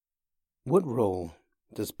What role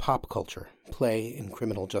does pop culture play in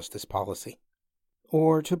criminal justice policy?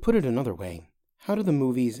 Or, to put it another way, how do the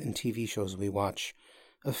movies and TV shows we watch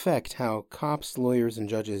affect how cops, lawyers, and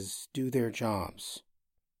judges do their jobs?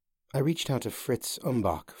 I reached out to Fritz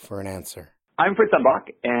Umbach for an answer. I'm Fritz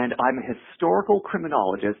Umbach, and I'm a historical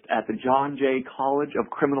criminologist at the John Jay College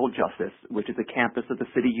of Criminal Justice, which is a campus of the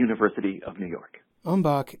City University of New York.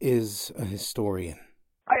 Umbach is a historian.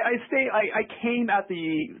 I came at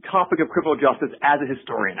the topic of criminal justice as a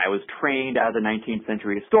historian. I was trained as a 19th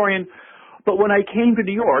century historian, but when I came to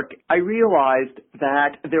New York, I realized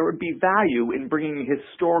that there would be value in bringing a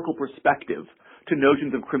historical perspective to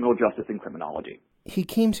notions of criminal justice and criminology. He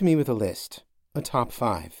came to me with a list, a top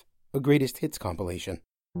 5, a greatest hits compilation.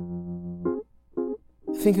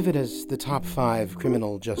 Think of it as the top 5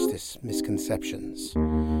 criminal justice misconceptions,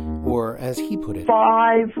 or as he put it,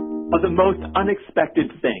 5 of the most unexpected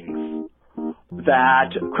things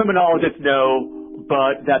that criminologists know,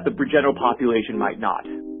 but that the general population might not.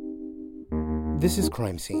 This is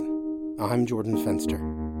Crime Scene. I'm Jordan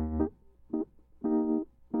Fenster.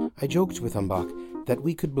 I joked with Umbach that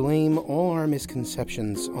we could blame all our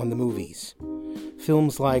misconceptions on the movies.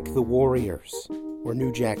 Films like The Warriors or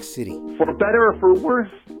New Jack City. For better or for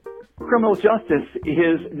worse, criminal justice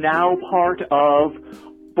is now part of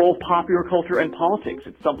both popular culture and politics.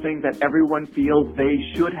 It's something that everyone feels they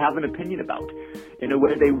should have an opinion about in a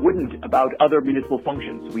way they wouldn't about other municipal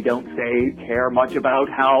functions. We don't care much about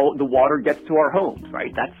how the water gets to our homes,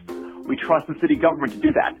 right? We trust the city government to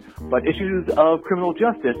do that. But issues of criminal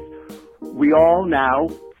justice, we all now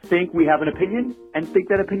think we have an opinion and think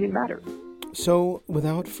that opinion matters. So,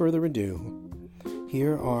 without further ado,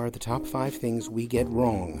 here are the top 5 things we get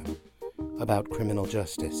wrong about criminal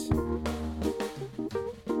justice.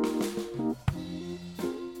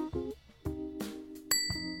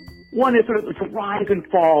 One is sort of the rise and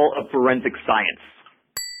fall of forensic science.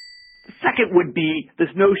 The second would be this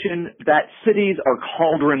notion that cities are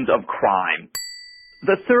cauldrons of crime.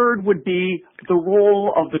 The third would be the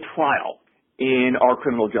role of the trial in our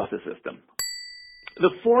criminal justice system. The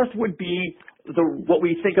fourth would be what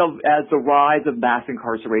we think of as the rise of mass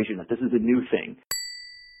incarceration, that this is a new thing.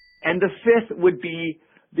 And the fifth would be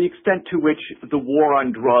the extent to which the war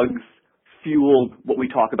on drugs fueled what we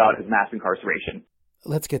talk about as mass incarceration.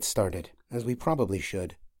 Let's get started, as we probably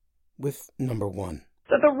should, with number 1.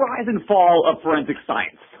 The rise and fall of forensic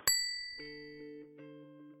science.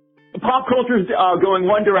 Pop culture is going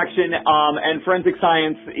one direction, and forensic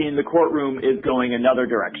science in the courtroom is going another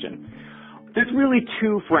direction. There's really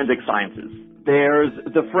 2 forensic sciences. There's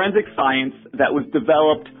the forensic science that was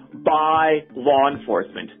developed by law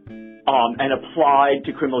enforcement and applied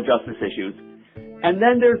to criminal justice issues. And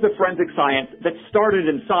then there's the forensic science that started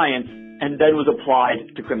in science and then was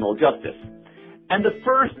applied to criminal justice. And the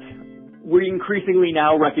first, we increasingly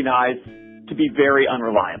now recognize to be very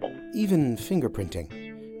unreliable. Even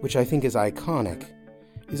fingerprinting, which I think is iconic,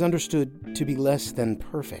 is understood to be less than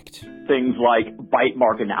perfect. Things like bite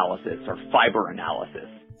mark analysis or fiber analysis.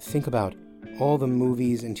 Think about all the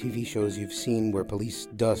movies and TV shows you've seen where police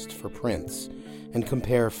dust for prints and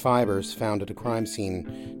compare fibers found at a crime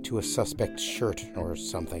scene to a suspect's shirt or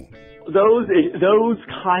something. Those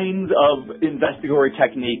kinds of investigatory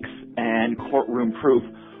techniques and courtroom proof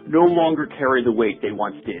no longer carry the weight they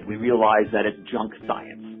once did. We realize that it's junk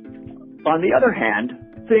science. On the other hand,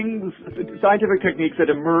 scientific techniques that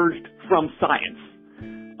emerged from science,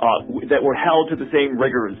 that were held to the same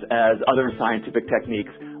rigors as other scientific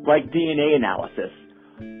techniques, like DNA analysis,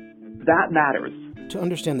 that matters. To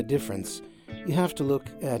understand the difference, you have to look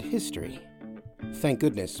at history. Thank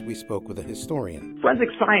goodness we spoke with a historian. Forensic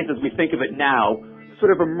science, as we think of it now, sort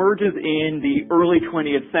of emerges in the early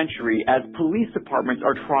 20th century as police departments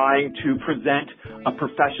are trying to present a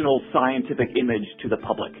professional scientific image to the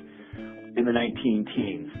public. In the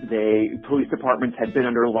 19-teens, police departments had been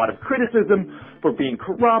under a lot of criticism for being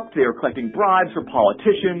corrupt. They were collecting bribes for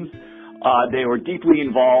politicians. They were deeply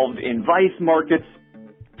involved in vice markets.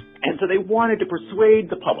 And so they wanted to persuade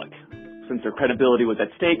the public, since their credibility was at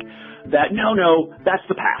stake, that no, that's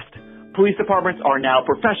the past. Police departments are now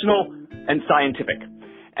professional and scientific.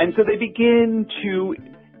 And so they begin to,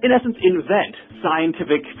 in essence, invent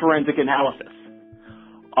scientific forensic analysis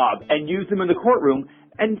and use them in the courtroom,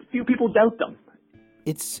 and few people doubt them.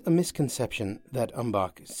 It's a misconception that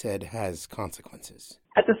Umbach said has consequences.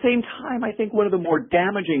 At the same time, I think one of the more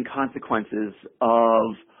damaging consequences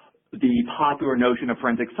of the popular notion of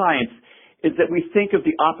forensic science is that we think of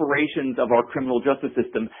the operations of our criminal justice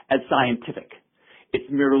system as scientific. It's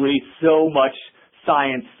merely so much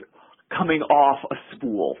science coming off a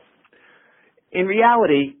spool. In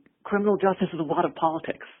reality, criminal justice is a lot of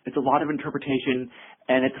politics. It's a lot of interpretation,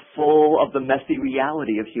 and it's full of the messy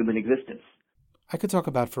reality of human existence. I could talk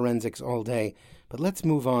about forensics all day, but let's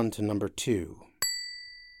move on to number 2.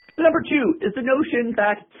 Number 2 is the notion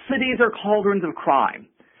that cities are cauldrons of crime,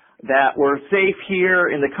 that we're safe here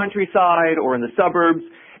in the countryside or in the suburbs,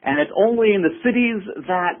 and it's only in the cities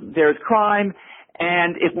that there's crime,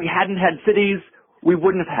 and if we hadn't had cities, we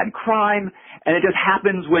wouldn't have had crime, and it just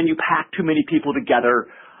happens when you pack too many people together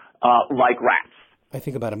like rats. I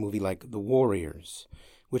think about a movie like The Warriors,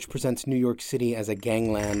 which presents New York City as a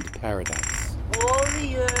gangland paradise.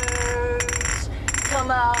 Warriors,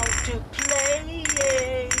 come out to play.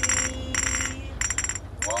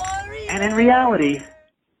 Warriors. And in reality,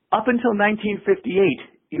 up until 1958,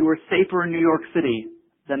 you were safer in New York City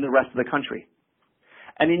than the rest of the country.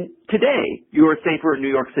 Today, you are safer in New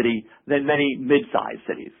York City than many mid-sized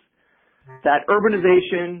cities. That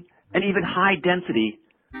urbanization and even high density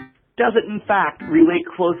doesn't, in fact, relate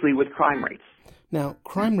closely with crime rates. Now,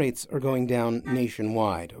 crime rates are going down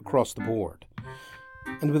nationwide, across the board.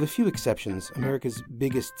 And with a few exceptions, America's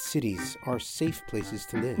biggest cities are safe places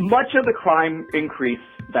to live. Much of the crime increase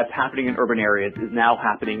that's happening in urban areas is now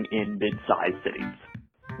happening in mid-sized cities.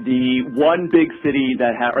 The one big city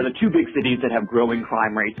or the two big cities that have growing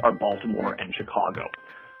crime rates are Baltimore and Chicago.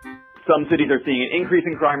 Some cities are seeing an increase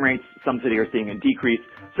in crime rates, some cities are seeing a decrease.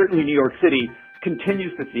 Certainly New York City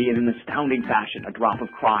continues to see in an astounding fashion a drop of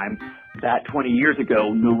crime that 20 years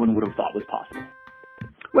ago no one would have thought was possible.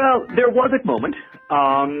 Well, there was a moment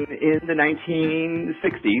in the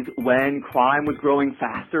 1960s when crime was growing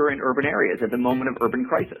faster in urban areas at the moment of urban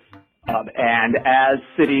crisis. And as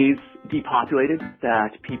cities depopulated,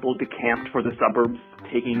 that people decamped for the suburbs,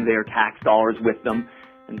 taking their tax dollars with them,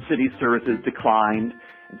 and city services declined,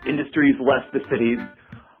 and industries left the cities,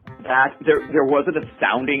 that there was an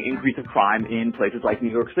astounding increase of crime in places like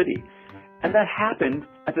New York City. And that happened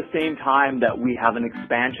at the same time that we have an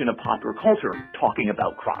expansion of popular culture talking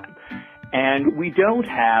about crime. And we don't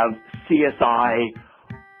have CSI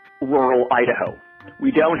rural Idaho. We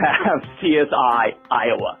don't have CSI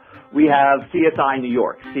Iowa. We have CSI New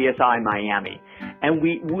York, CSI Miami. And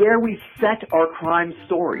where we set our crime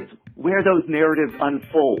stories, where those narratives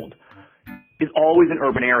unfold, is always an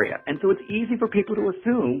urban area. And so it's easy for people to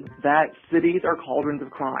assume that cities are cauldrons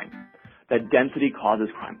of crime, that density causes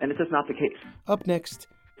crime. And it's just not the case. Up next,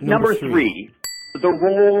 Number 3, the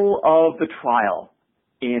role of the trial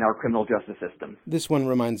in our criminal justice system. This one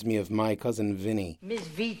reminds me of my cousin Vinny. Ms.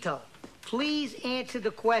 Vito, please answer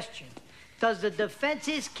the question. Does the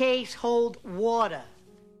defense's case hold water?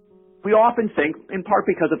 We often think, in part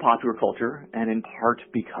because of popular culture, and in part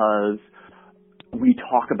because we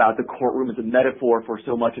talk about the courtroom as a metaphor for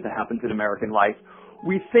so much that happens in American life,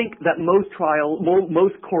 we think that most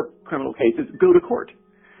court criminal cases go to court.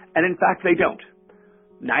 And in fact, they don't.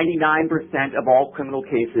 99% of all criminal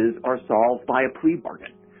cases are solved by a plea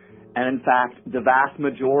bargain. And in fact, the vast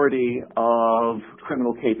majority of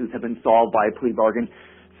criminal cases have been solved by a plea bargain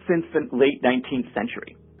since the late 19th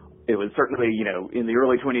century. It was certainly, in the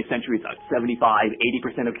early 20th century, it's about 75,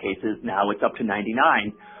 80% of cases. Now it's up to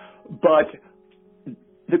 99. But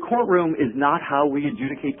the courtroom is not how we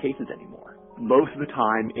adjudicate cases anymore. Most of the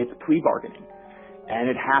time, it's plea bargaining. And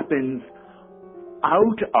it happens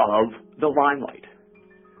out of the limelight,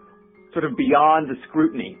 sort of beyond the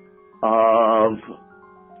scrutiny of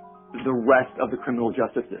the rest of the criminal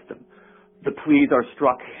justice system. The pleas are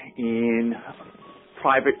struck in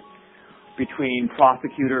private between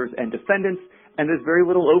prosecutors and defendants, and there's very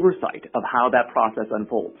little oversight of how that process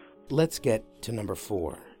unfolds. Let's get to number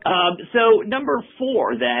 4. So number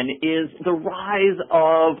 4, then, is the rise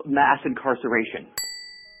of mass incarceration.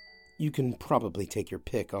 You can probably take your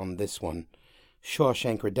pick on this one.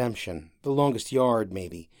 Shawshank Redemption, The Longest Yard,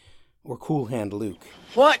 maybe, or Cool Hand Luke.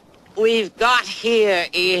 What we've got here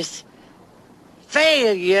is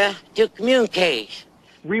failure to communicate.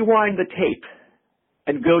 Rewind the tape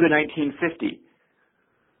and go to 1950.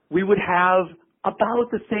 We would have about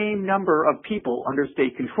the same number of people under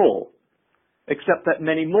state control, except that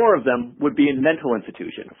many more of them would be in mental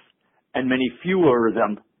institutions, and many fewer of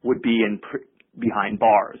them would be behind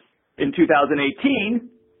bars. In 2018,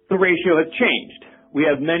 the ratio has changed. We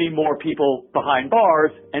have many more people behind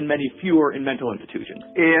bars and many fewer in mental institutions.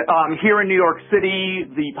 Here in New York City,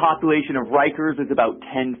 the population of Rikers is about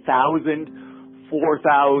 10,000.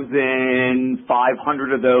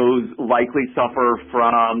 4,500 of those likely suffer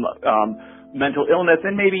from mental illness,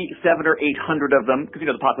 and maybe 700 or 800 of them, because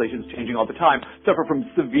the population is changing all the time, suffer from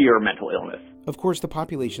severe mental illness. Of course, the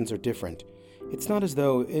populations are different, It's not as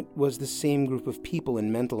though it was the same group of people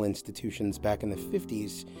in mental institutions back in the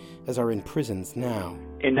 50s as are in prisons now.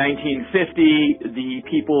 In 1950, the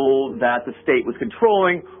people that the state was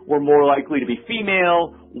controlling were more likely to be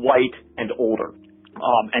female, white, and older.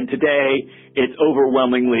 And today, it's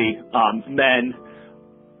overwhelmingly men,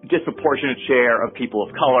 disproportionate share of people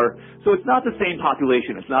of color. So it's not the same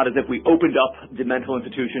population. It's not as if we opened up the mental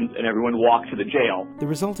institutions and everyone walked to the jail. The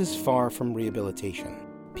result is far from rehabilitation.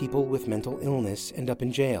 People with mental illness end up in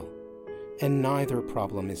jail, and neither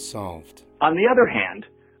problem is solved. On the other hand,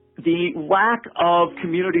 the lack of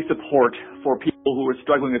community support for people who are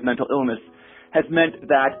struggling with mental illness has meant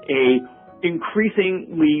that an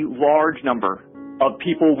increasingly large number of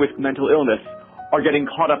people with mental illness are getting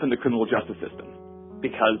caught up in the criminal justice system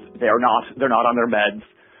because they're not on their meds,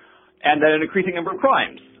 and that an increasing number of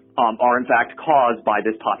crimes are in fact caused by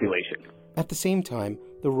this population. At the same time,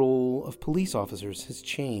 the role of police officers has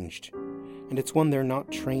changed, and it's one they're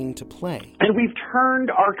not trained to play. And we've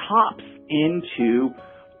turned our cops into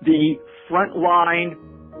the frontline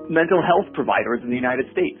mental health providers in the United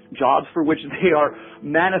States, jobs for which they are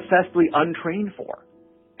manifestly untrained for.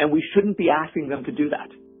 And we shouldn't be asking them to do that.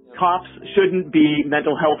 Cops shouldn't be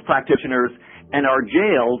mental health practitioners, and our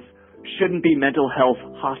jails shouldn't be mental health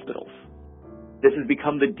hospitals. This has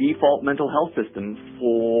become the default mental health system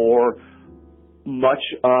for much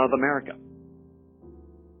of America.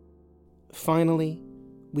 Finally,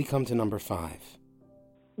 we come to number 5.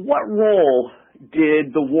 What role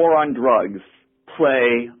did the war on drugs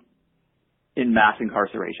play in mass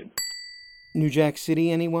incarceration? New Jack City,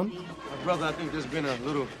 anyone? My brother, I think there's been a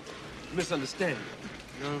little misunderstanding.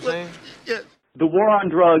 You know what I'm saying? Yeah. The war on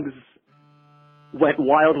drugs went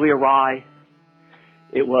wildly awry.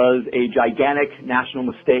 It was a gigantic national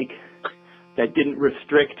mistake that didn't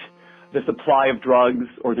restrict the supply of drugs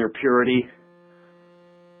or their purity.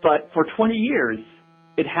 But for 20 years,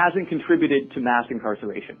 it hasn't contributed to mass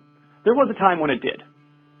incarceration. There was a time when it did.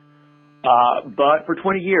 But for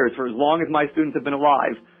 20 years, for as long as my students have been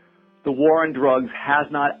alive, the war on drugs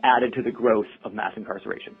has not added to the growth of mass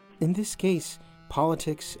incarceration. In this case,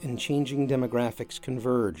 politics and changing demographics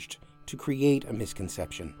converged to create a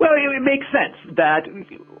misconception. Well, it makes sense that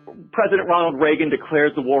President Ronald Reagan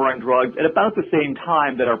declares the war on drugs at about the same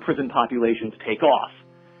time that our prison populations take off.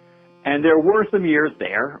 And there were some years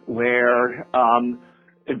there where,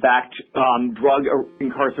 in fact, drug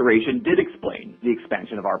incarceration did explain the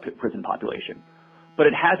expansion of our prison population. But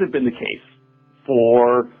it hasn't been the case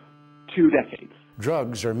for 2 decades.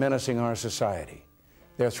 Drugs are menacing our society.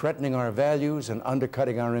 They're threatening our values and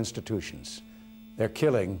undercutting our institutions. They're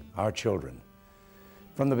killing our children.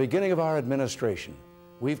 From the beginning of our administration,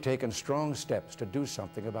 we've taken strong steps to do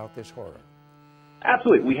something about this horror.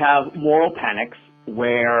 Absolutely. We have moral panics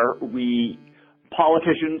where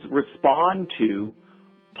politicians respond to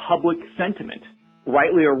public sentiment,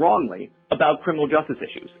 rightly or wrongly, about criminal justice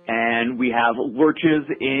issues. And we have lurches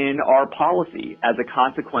in our policy as a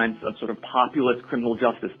consequence of sort of populist criminal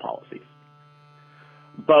justice policies.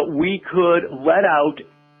 But we could let out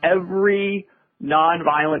every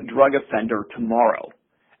nonviolent drug offender tomorrow,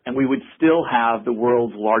 and we would still have the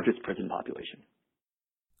world's largest prison population.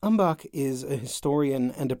 Umbach is a historian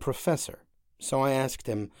and a professor, so I asked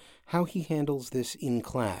him how he handles this in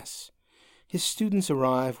class. His students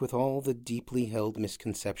arrive with all the deeply held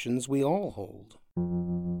misconceptions we all hold.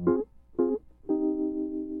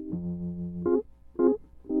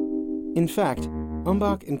 In fact,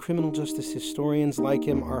 Umbach and criminal justice historians like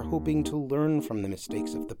him are hoping to learn from the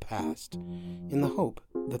mistakes of the past, in the hope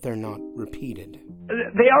that they're not repeated.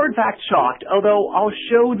 They are in fact shocked, although I'll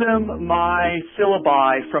show them my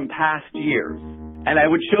syllabi from past years, and I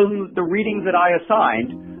would show them the readings that I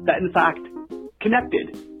assigned that in fact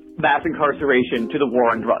connected mass incarceration to the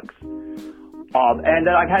war on drugs. And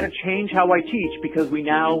that I've had to change how I teach because we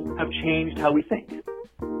now have changed how we think.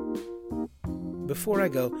 Before I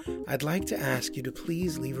go, I'd like to ask you to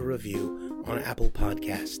please leave a review on Apple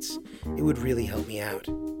Podcasts. It would really help me out.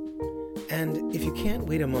 And if you can't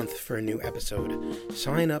wait a month for a new episode,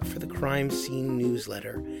 sign up for the Crime Scene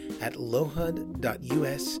newsletter at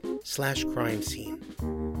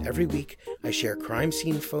lohud.us/crimescene. Every week, I share crime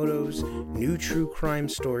scene photos, new true crime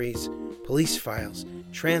stories, police files,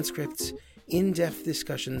 transcripts, in-depth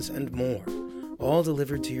discussions, and more, all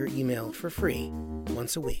delivered to your email for free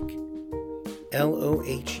once a week.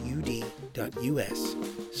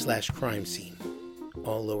 lohud.us/crimescene,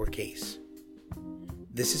 all lowercase.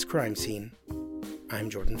 This is Crime Scene. I'm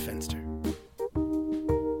Jordan Fenster.